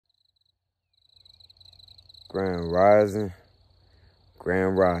Grand Rising,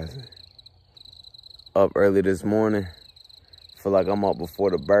 Grand Rising. Up early this morning. Feel like I'm up before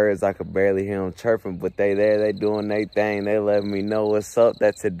the birds. I could barely hear them chirping, but they there, they doing their thing. They letting me know what's up,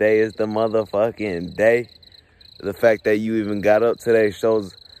 that today is the motherfucking day. The fact that you even got up today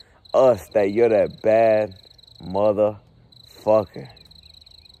shows us that you're that bad motherfucker.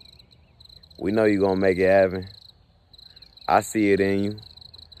 We know you're gonna make it happen. I see it in you.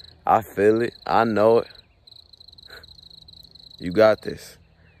 I feel it. I know it. You got this.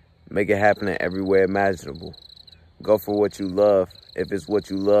 Make it happen in every way imaginable. Go for what you love. If it's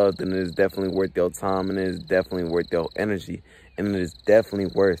what you love, then it is definitely worth your time, and it is definitely worth your energy, and it is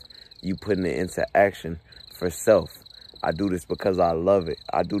definitely worth you putting it into action for self. I do this because I love it.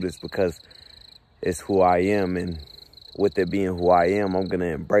 I do this because it's who I am, and with it being who I am, I'm gonna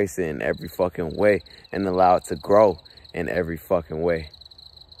embrace it in every fucking way and allow it to grow in every fucking way.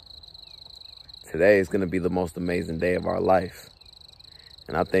 Today is gonna be the most amazing day of our life.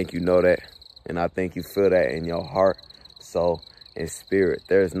 And I think you know that. And I think you feel that in your heart, soul, and spirit.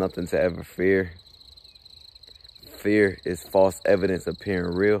 There is nothing to ever fear. Fear is false evidence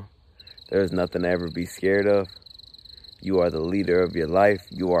appearing real. There is nothing to ever be scared of. You are the leader of your life.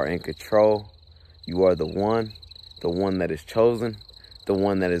 You are in control. You are the one that is chosen, the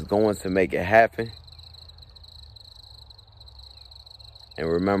one that is going to make it happen. And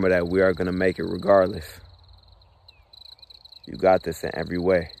remember that we are going to make it regardless. You got this in every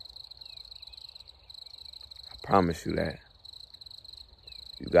way. I promise you that.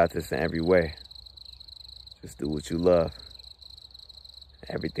 You got this in every way. Just do what you love.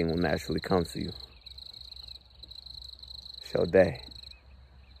 Everything will naturally come to you. It's your day.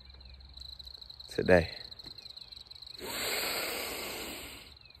 Today.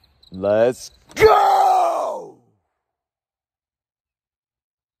 Let's go!